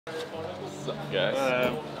up, guys?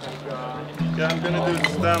 Yeah, I'm gonna do the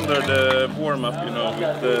standard warm-up, you know,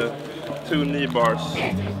 with the 2 knee bars.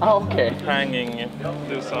 Oh, okay. Hanging,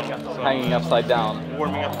 do some Hanging upside down.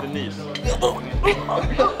 warming up the knees.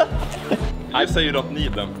 I say you don't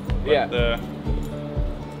need them. But, Yeah.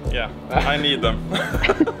 Yeah, I need them.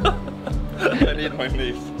 I need my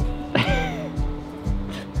knees.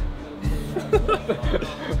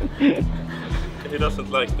 He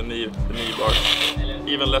doesn't like the knee bars,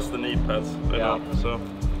 even less the knee pads. I know, so.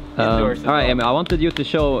 All right, Emil, I wanted you to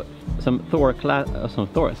show some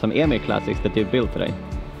some Emil classics that you built today.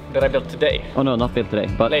 That I built today? Oh no, not built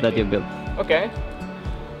today, but Lately. that you built. Okay.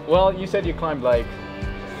 Well, you said you climbed like...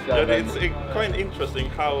 Yeah, it's quite interesting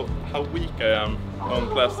how weak I am on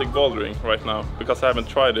plastic bouldering right now, because I haven't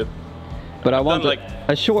tried it. But I I've want done like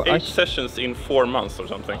a short 8 sessions in 4 months or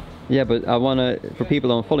something. Yeah, but I wanna, for people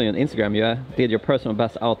who don't follow you on Instagram, you did your personal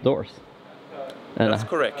best outdoors. And That's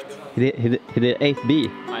correct. He did 8B.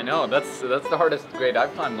 I know, that's the hardest grade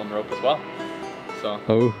I've climbed on the rope as well. So.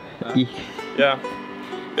 Oh. Yeah,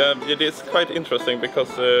 it is quite interesting because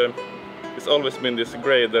it's always been this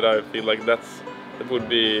grade that I feel like it would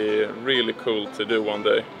be really cool to do one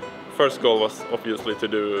day. First goal was obviously to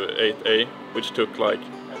do 8A, which took like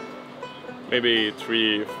maybe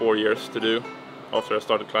 3-4 years to do after I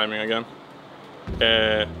started climbing again.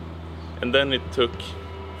 And then it took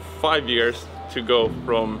 5 years to go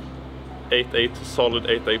from 8A to solid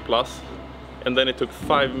 8A plus. And then it took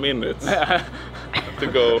 5 minutes to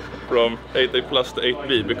go from 8A plus to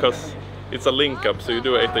 8B, because it's a link up, so you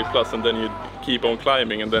do 8A plus and then you keep on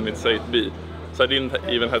climbing and then it's 8B. So I didn't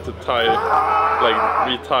even have to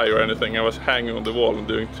retie or anything. I was hanging on the wall and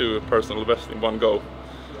doing 2 personal bests in one go.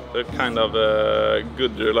 So kind of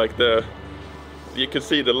good, like you could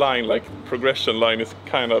see the line, like progression line is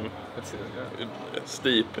kind of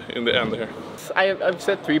steep in the end here. I've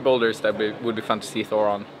set 3 boulders that would be fun to see Thor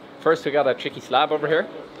on. First we got a tricky slab over here,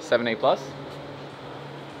 7A plus.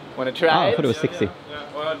 Wanna try I it? thought it was 60.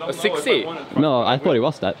 Well, A 60? No, I thought it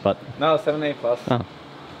was that, but... No, 7A plus. Oh.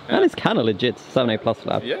 That is kind of legit, 7A plus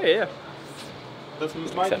slab. Yeah. This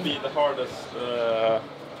might be the hardest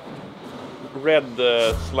red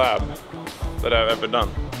slab that I've ever done.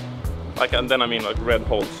 Like, and then I mean like red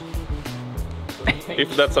holes.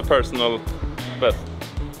 If that's a personal best.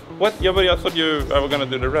 What? Yeah, but I thought you were gonna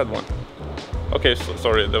do the red one. Okay, so,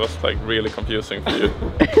 sorry, that was like really confusing for you.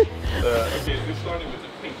 Okay, we're starting with the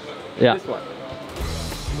pink one. Yeah. This one.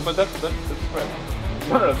 But that's red.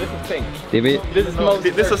 No, this is pink. This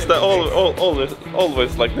is the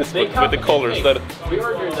always like this with the colors that. We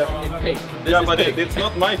ordered them in pink. Yeah, but it's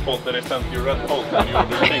not my fault that I sent you red holes when you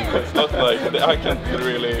ordered pink. It's not like I can't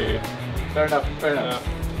really. Fair enough.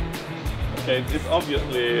 Okay, it's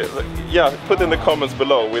obviously. Yeah, put in the comments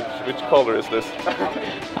below which color is this.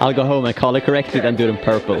 I'll go home and color correct it and do them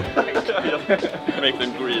purple. Make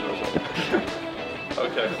them green or something.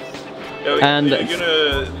 Okay. And you're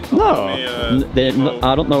gonna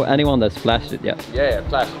I don't know anyone that's flashed it yet. Yeah,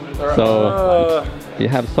 flash. So you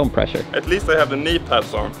have some pressure. At least I have the knee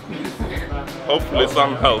pads on. Hopefully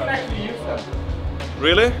some help.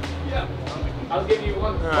 Really? Yeah. I'll give you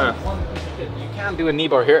one. You can do a knee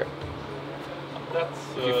bar here. That's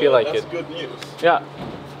you feel like that's it. good news. Yeah.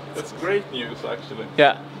 That's great news actually.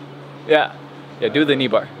 Yeah. Do the knee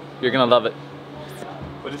bar. You're gonna love it.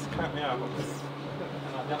 But it's kind of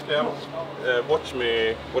Okay, watch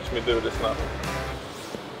me do this now.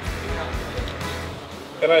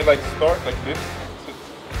 Can I like start like this?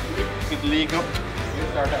 Is it legal? You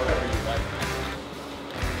start however you like.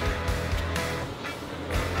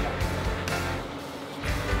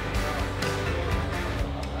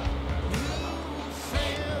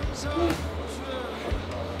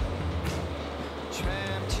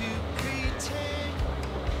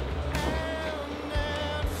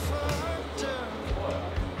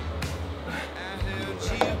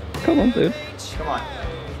 Come on, dude. Come on.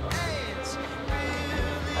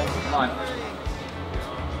 Come on.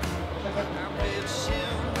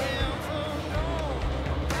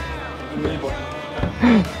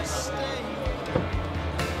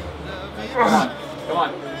 Come on.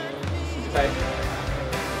 Tight.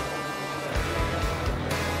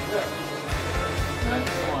 Nice.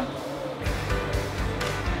 Come on.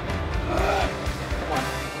 Come on.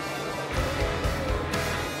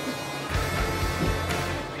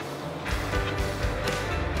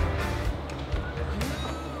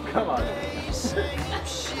 Come on.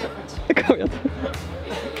 Kom igen.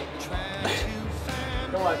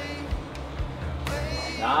 Come on.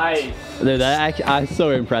 Nice. Dude, I'm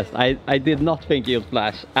so impressed. I did not think you'd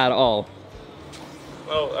flash at all.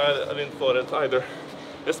 Well, I didn't thought it either.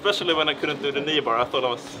 Especially when I couldn't do the knee bar, I thought I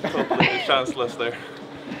was totally chanceless there.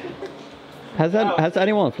 Has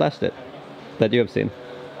anyone flashed it that you have seen?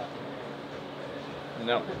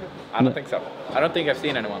 No, I don't think so. I don't think I've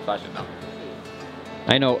seen anyone flash it now.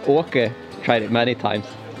 I know Åke tried it many times.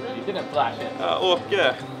 You didn't flash it.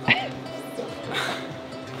 Åke.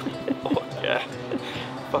 Åke.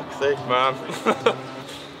 Fuck's sake, man.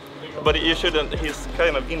 But you shouldn't, he's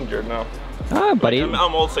kind of injured now. Ah, but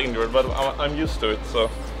I'm also injured, but I'm used to it, so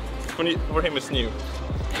for him it's new.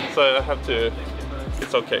 So I have to,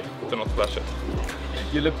 it's okay to not flash it.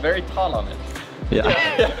 You look very tall on it. Yeah.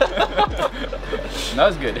 That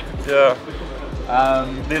was good. Yeah.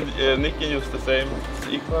 Did Nicky use the same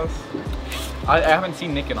sequence? I haven't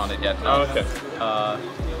seen Nicken on it yet. No. Oh, okay.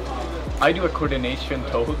 I do a coordination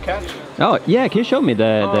toe hook catch. Oh yeah, can you show me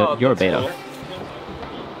your beta? Cool.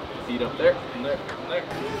 See it up there, and there, and there.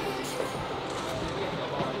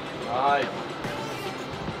 Right.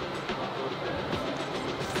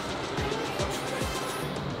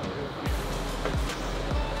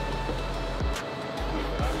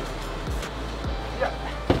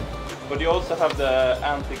 But you also have the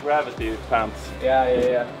anti-gravity pants.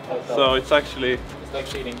 Yeah. So it's actually... It's like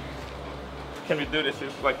cheating. Can we do this?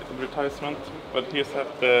 It's like advertisement, but here's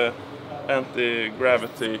the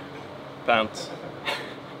anti-gravity pants.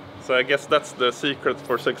 So I guess that's the secret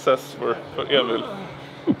for success for Emil.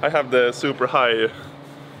 I have the super high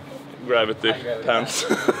gravity pants.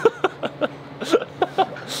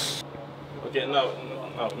 Okay, now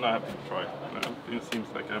I have to try. No, it seems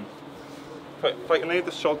like I'm... If I need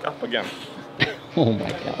to shulk up again. Oh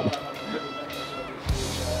my god.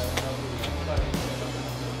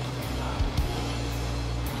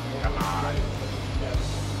 Come on.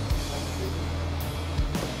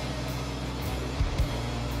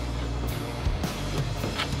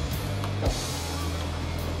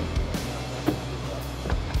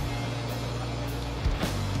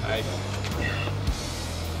 Nice.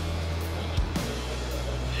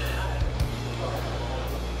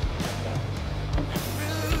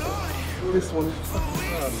 This one is fucking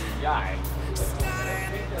hard. Yeah.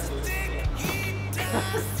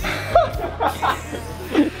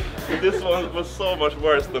 This one was so much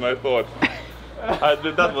worse than I thought.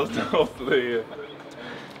 That was totally...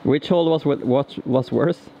 Which hole was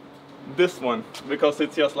worse? This one, because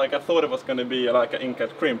it's just like I thought it was going to be like an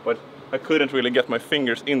ink-cat crimp, but I couldn't really get my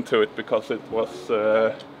fingers into it because it was...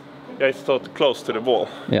 yeah, it's so close to the wall.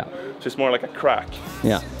 Yeah. So it's more like a crack.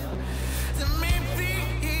 Yeah.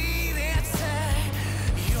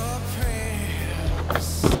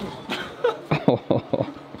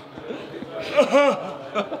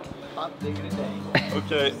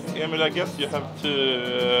 Okay, Emil, I guess you have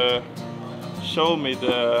to show me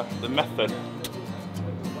the method,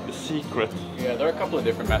 the secret. Yeah, there are a couple of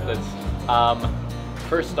different methods.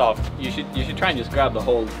 First off, you should try and just grab the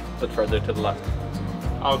hole a bit further to the left.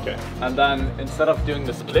 Okay. And then instead of doing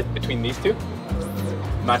the split between these two,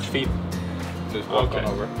 match feet. Just walk on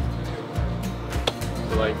over.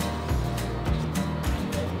 So like.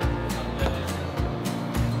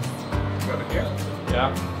 Go to here.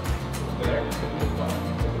 Yeah. There.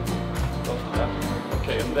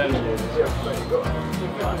 Okay, and then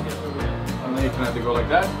And then you can have to go like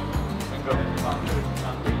that. And go.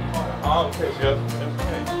 okay, good.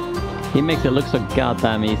 He makes it look so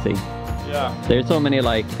goddamn easy. Yeah. There's so many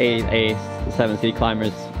like A7C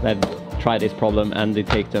climbers that try this problem and they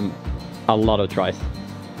take them a lot of tries.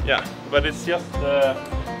 Yeah, but it's just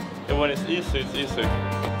when it's easy, it's easy.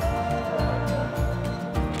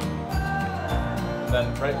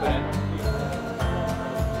 Then right foot in.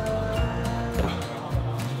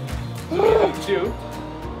 Two.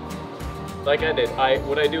 Like I did,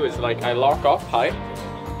 what I do is like I lock off high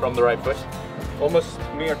from the right foot, almost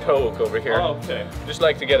near toe hook over here. Oh, okay. Just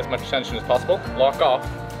like to get as much tension as possible. Lock off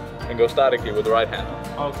and go statically with the right hand,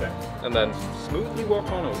 Okay. and then smoothly walk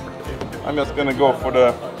on over. I'm just gonna go for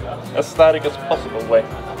the as static as possible way.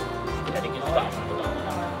 Static as possible.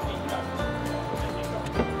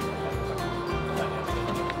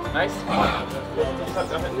 Nice. I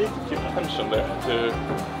need to keep tension there to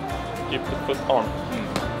keep the foot on.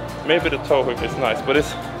 Maybe the toe hook is nice, but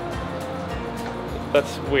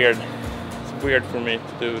that's weird. It's weird for me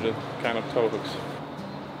to do the kind of toe hooks.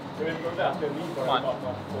 Come on.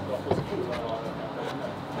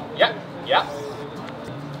 Yeah.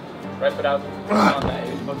 Right foot out.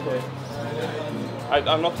 Okay.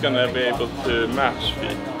 I'm not gonna be able to match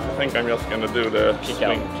feet. I think I'm just gonna do the Kick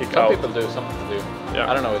out. kick Some out. people do, some people do. Yeah.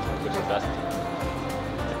 I don't know which is best.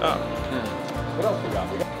 What else we got?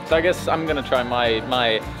 So I guess I'm gonna try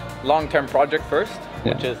my long-term project first,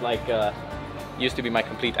 which is like used to be my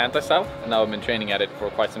complete anti-style, and now I've been training at it for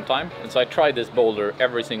quite some time. And so I tried this boulder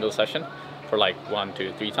every single session for like 1,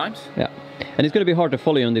 2, 3 times. Yeah, and it's going to be hard to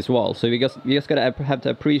follow you on this wall, so you just gotta have to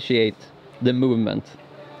appreciate the movement,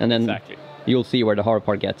 and then Exactly. you'll see where the hard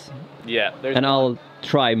part gets. Yeah, And I'll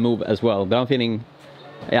try move as well, but I'm feeling,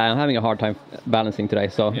 yeah, I'm having a hard time balancing today,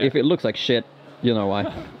 so if it looks like shit, you know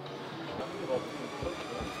why.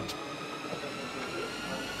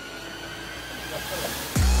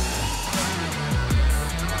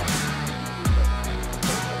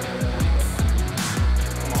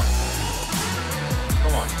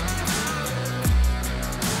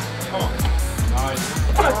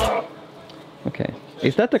 Okay.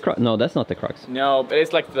 Is that the crux? No, that's not the crux. No, but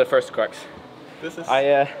it's like the first crux. This is It's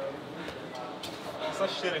a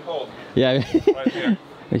shitty hold. Yeah. Right here.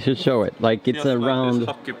 We should show it. Like it's a Like round. this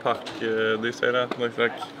hockey puck. Do you say that? Looks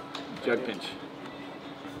like Jug pinch.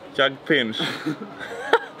 jug pinch.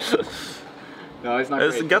 No, it's not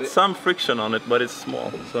It's great. got some friction on it, but it's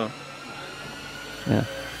small. So Yeah.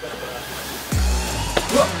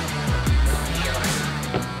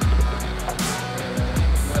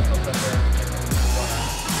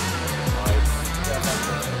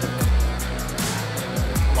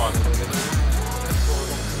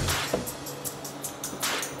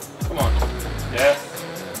 come on. Yes.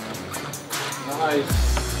 Nice.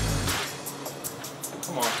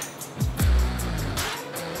 Come on.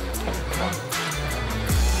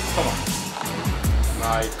 Come on.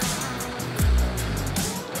 Nice.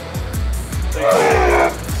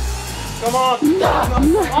 Come on.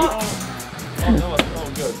 Oh, that was so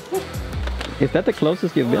good. Is that the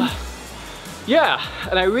closest you've been? Yeah,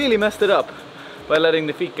 and I really messed it up by letting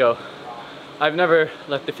the feet go. I've never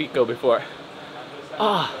let the feet go before.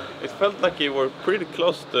 It felt like you were pretty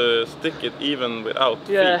close to stick it even without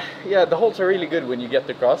feet. Yeah, the holds are really good when you get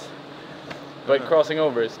the cross. But crossing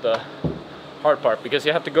over is the hard part, because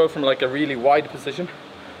you have to go from like a really wide position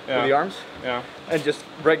with the arms and just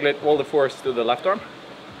regulate all the force to the left arm.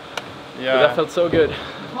 Yeah. But that felt so good.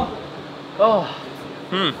 Oh.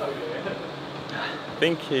 I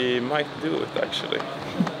think he might do it actually.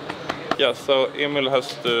 Yeah, so Emil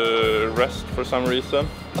has to rest for some reason.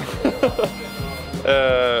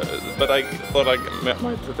 But I thought I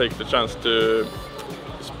might take the chance to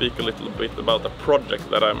speak a little bit about a project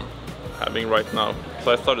that I'm having right now.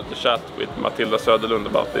 So I started to chat with Matilda Söderlund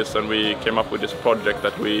about this, and we came up with this project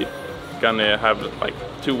that we gonna have like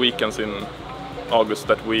 2 weekends in August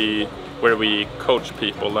where we coach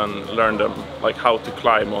people and learn them like how to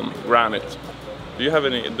climb on granite. Do you have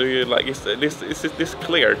any? Do you like? Is this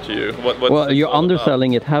clear to you? Well, you're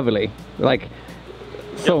underselling it heavily, like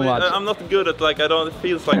so much. I'm not good at like. I don't. It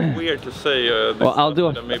feels like weird to say. Well, I'll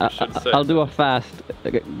do I'll do a fast.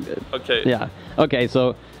 Okay. Yeah. Okay.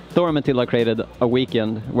 So Thor and Matilda created a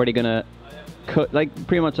weekend where they're gonna, like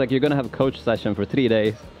pretty much like you're gonna have a coach session for 3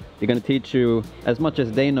 days. They're gonna teach you as much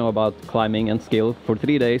as they know about climbing and skill for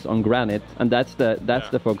 3 days on granite, and that's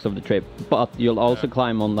the focus of the trip. But you'll also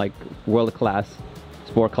climb on like world-class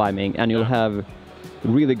sport climbing, and you'll have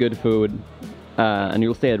really good food, and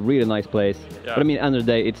you'll stay at a really nice place. But I mean, end of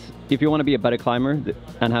the day, it's if you want to be a better climber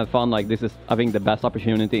and have fun, like this is, I think, the best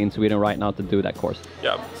opportunity in Sweden right now to do that course.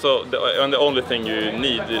 Yeah. So the only thing you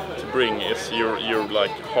need to bring is your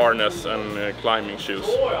like harness and climbing shoes.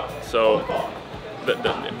 So.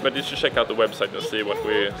 But you should check out the website and see what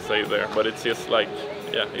we say there. But it's just like,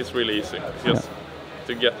 yeah, it's really easy. It's just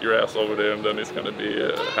to get your ass over there, and then it's gonna be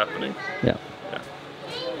happening. Yeah.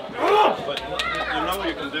 But you know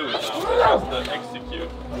you can do it now. Just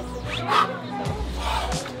execute.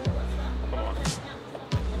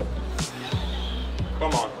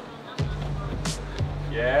 Come on.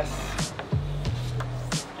 Yes.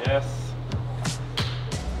 Yes.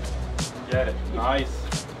 Get it. Nice.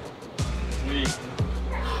 Sweet.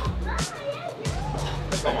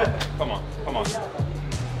 Come on.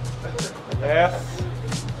 Yes.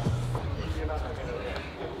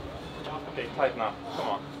 Okay, tight now. Come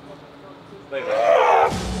on. Stay there.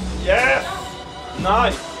 Yes.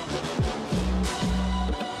 Nice.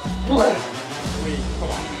 Sweet.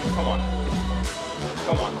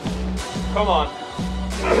 Come on.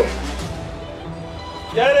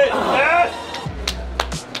 Get it. Yes.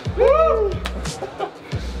 Woo.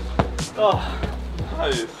 Oh,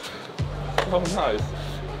 nice. So nice.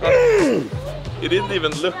 It didn't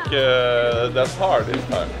even look that hard this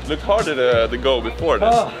time. Looked harder to go before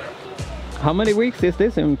this. How many weeks is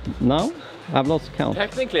this in now? I've lost count.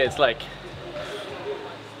 Technically it's like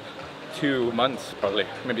 2 months probably,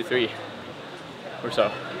 maybe 3 or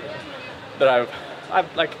so. That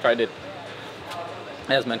I've like tried it,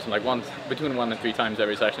 as mentioned, like between 1 and 3 times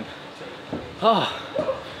every session.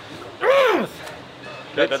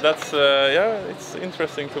 Yeah, it's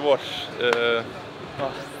interesting to watch.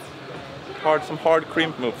 Some hard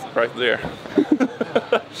crimp moves right there.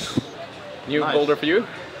 New boulder for you?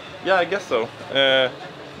 Yeah, I guess so.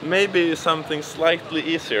 Maybe something slightly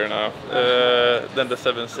easier now than the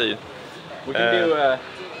 7C. We can do.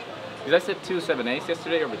 Did I set 2 7As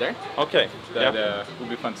yesterday over there? Okay. That would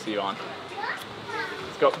be fun to see you on.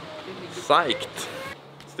 Let's go. Psyched.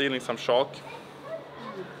 Stealing some chalk.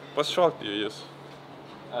 What chalk do you use?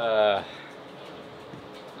 I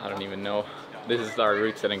don't even know. This is our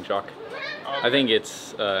root setting chalk. Okay. I think it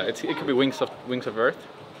could be wings of earth.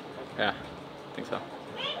 Yeah, I think so.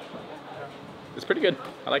 It's pretty good.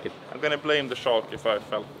 I like it. I'm gonna blame the chalk if I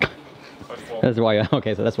fell. That's why.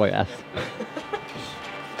 Okay, so that's why I asked.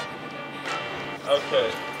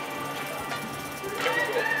 Okay.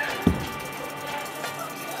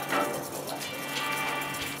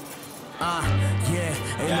 Yeah,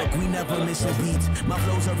 hey look, we never miss a beat. My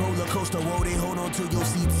flow's a roller coaster, whoa, they hold on to your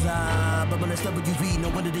seats. But when it's WV, no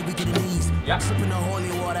wonder they weak in the knees. Yeah. Sipping the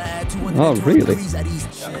holy water at 220 Oh, really? degrees at east.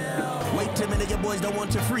 Yeah. Wait 10 minutes, your boys don't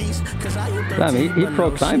want to freeze. Cause I am Damn, he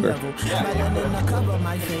pro climber. Cover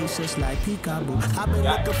my face just like peekaboo. I've been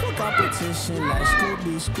looking for competition like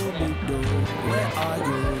Scooby-Doo. Where are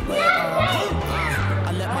you? Where are you?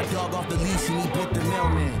 I let my dog off the leash and he bit the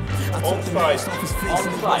mailman. I took the mask off his face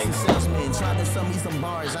and he was the salesman. Tried to sell me some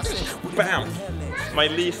bars. I said, Bam! My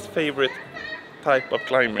least favorite type of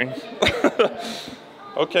climbing.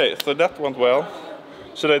 Okay, so that went well.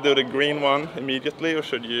 Should I do the green one immediately, or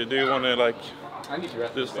do you want to like? I need to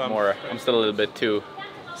rest do a bit some more. I'm still a little bit too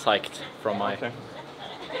psyched from my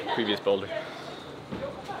previous boulder.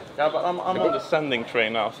 Yeah, but I'm on the sending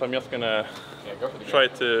train now, so I'm just gonna try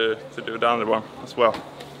to do the other one as well.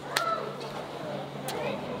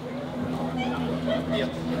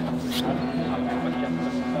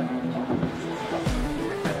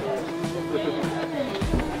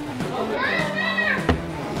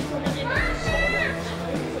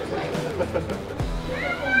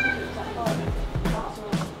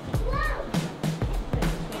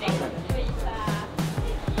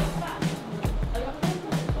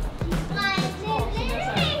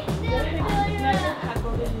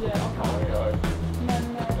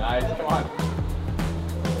 Nice, come on.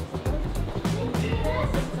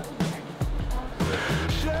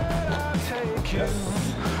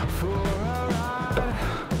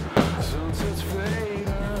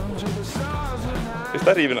 Is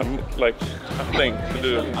that even a thing to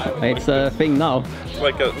do? It's a thing now.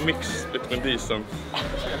 Like a mix between these and...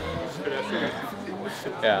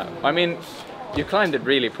 Yeah, I mean, you climbed it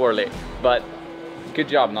really poorly, but good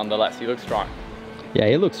job nonetheless. You look strong. Yeah,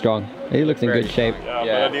 he looks strong. He looks in Very good shape. Yeah,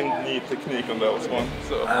 Yeah. but I didn't need technique on that one.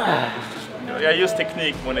 So yeah, I use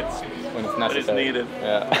technique when it's necessary. needed.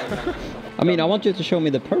 Yeah. I mean, I want you to show me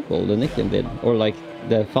the purple the Nicken did, or like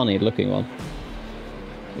the funny looking one.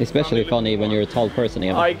 Especially funny when you're a tall person.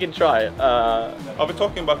 Even. I can try. Are we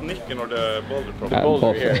talking about Nicken or the boulder problem?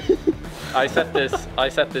 Boulder both. here. I set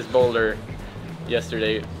this boulder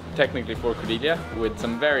yesterday, technically for Cordelia, with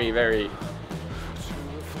some very, very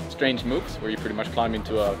strange moves where you pretty much climb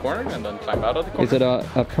into a corner and then climb out of the corner. Is it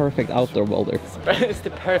a perfect outdoor boulder? It's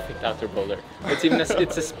the perfect outdoor boulder. It's even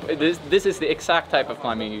this is the exact type of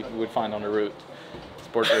climbing you would find on a route,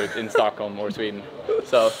 sport route in Stockholm or Sweden.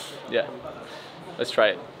 So yeah, let's try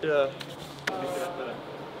it. Yeah.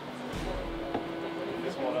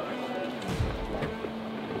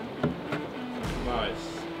 Nice.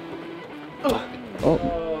 Oh.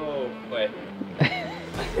 Oh, Wait.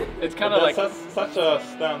 It's kind of like such a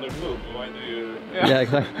standard move. Why do you? Yeah,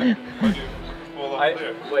 exactly. Why do you fall off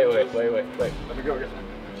there? Wait. Let me go again.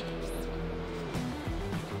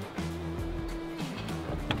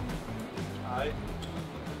 Hi.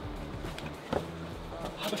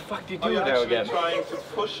 How the fuck do you Are do you that actually again? trying to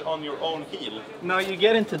push on your own heel? No, you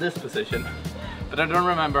get into this position, but I don't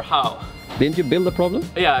remember how. Didn't you build the problem?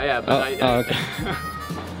 Yeah, but okay.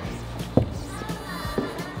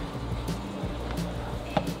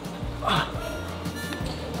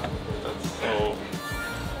 That's so...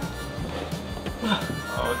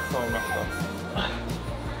 Oh, it's so messed up.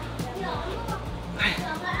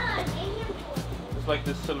 It's like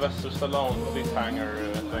this Sylvester Stallone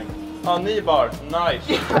cliffhanger thing. Oh, knee bar, nice!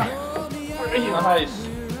 Nice!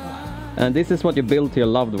 And this is what you build to your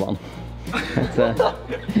loved one.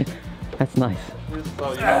 That's nice. This is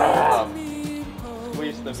how you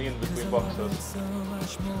squeeze them in between boxes.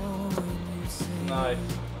 Nice.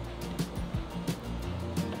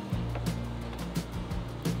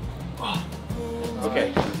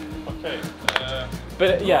 Okay. Okay.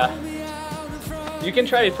 But yeah, you can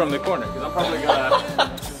try it from the corner because I'm probably gonna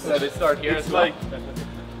let it start here. It's as well. like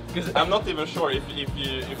I'm not even sure if this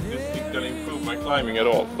is gonna improve my climbing at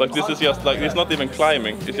all. Like this is just like, it's not even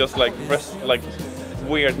climbing. It's just like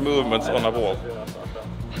weird movements on a wall.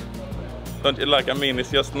 Like, I mean,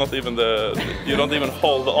 it's just not even you don't even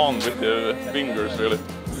hold on with the fingers really.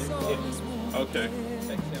 Okay.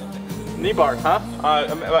 Knee bar, huh?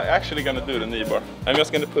 I'm actually gonna do the knee bar. I'm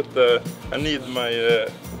just gonna put I need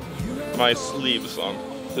my sleeves on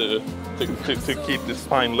to keep this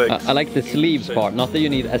fine legs. I like the sleeves part, not that you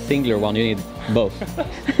need a singular one, you need both.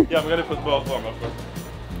 Yeah, I'm gonna put both on, of course.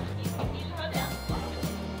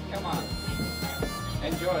 Come on.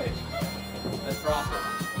 Enjoy it. Let's process.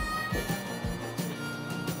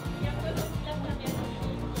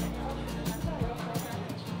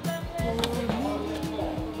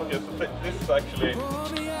 Okay, so this is actually...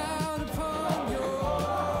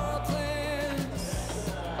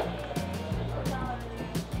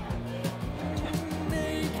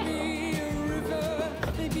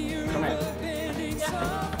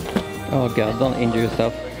 Oh god, don't injure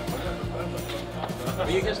yourself.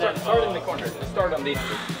 You can start in the corner. Start on these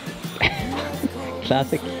two.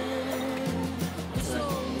 Classic.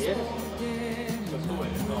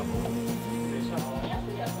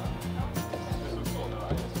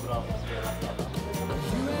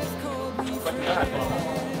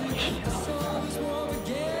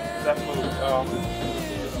 That move,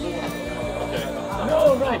 okay.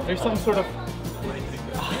 No, right. There's some sort of...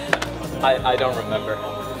 I don't remember.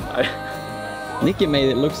 Nicky made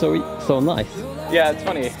it look so nice. Yeah, it's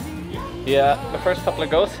funny. Yeah, the first couple of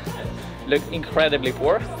goes looked incredibly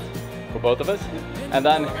poor for both of us, and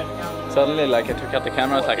then suddenly, like, I took out the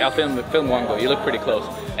camera. I was like, I'll film one go. You look pretty close,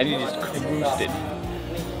 and you just cruised it.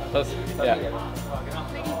 That's, yeah.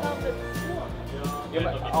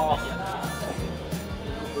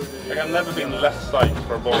 Like, I've never been less psyched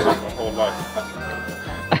for bouldering my whole life.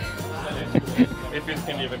 If you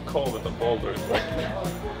can even call it a boulder.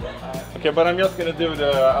 Okay, but I'm just gonna do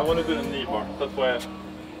I want to do the knee bar. That's why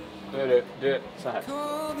Do it så här.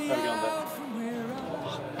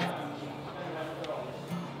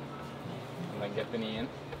 And then get the knee in.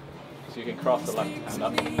 So you can cross the left hand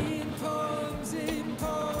up.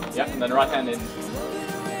 Yeah, and then right hand in.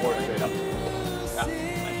 Or straight up. Yeah,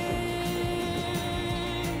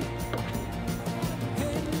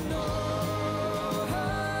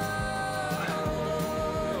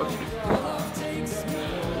 nice.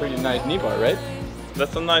 Pretty nice knee bar, right?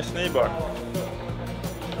 that's a nice knee bar.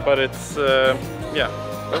 But it's yeah,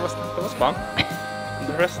 that was fun.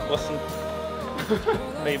 The rest wasn't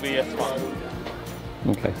maybe as fun.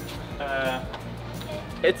 Okay.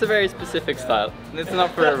 It's a very specific style. It's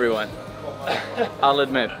not for everyone. I'll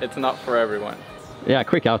admit, it's not for everyone. Yeah,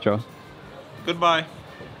 quick outro. Goodbye.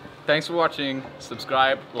 Thanks for watching.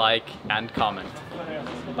 Subscribe, like, and comment.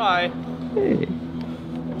 Bye. Hey.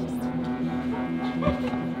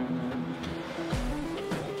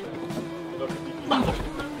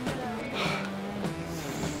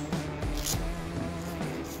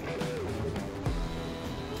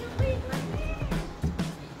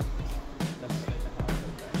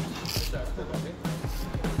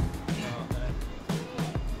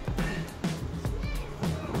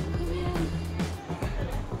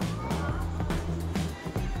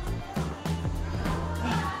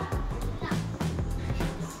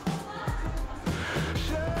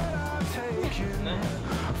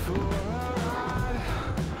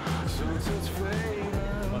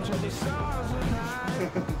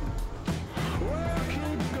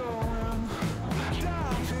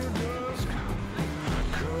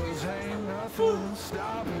 Stop.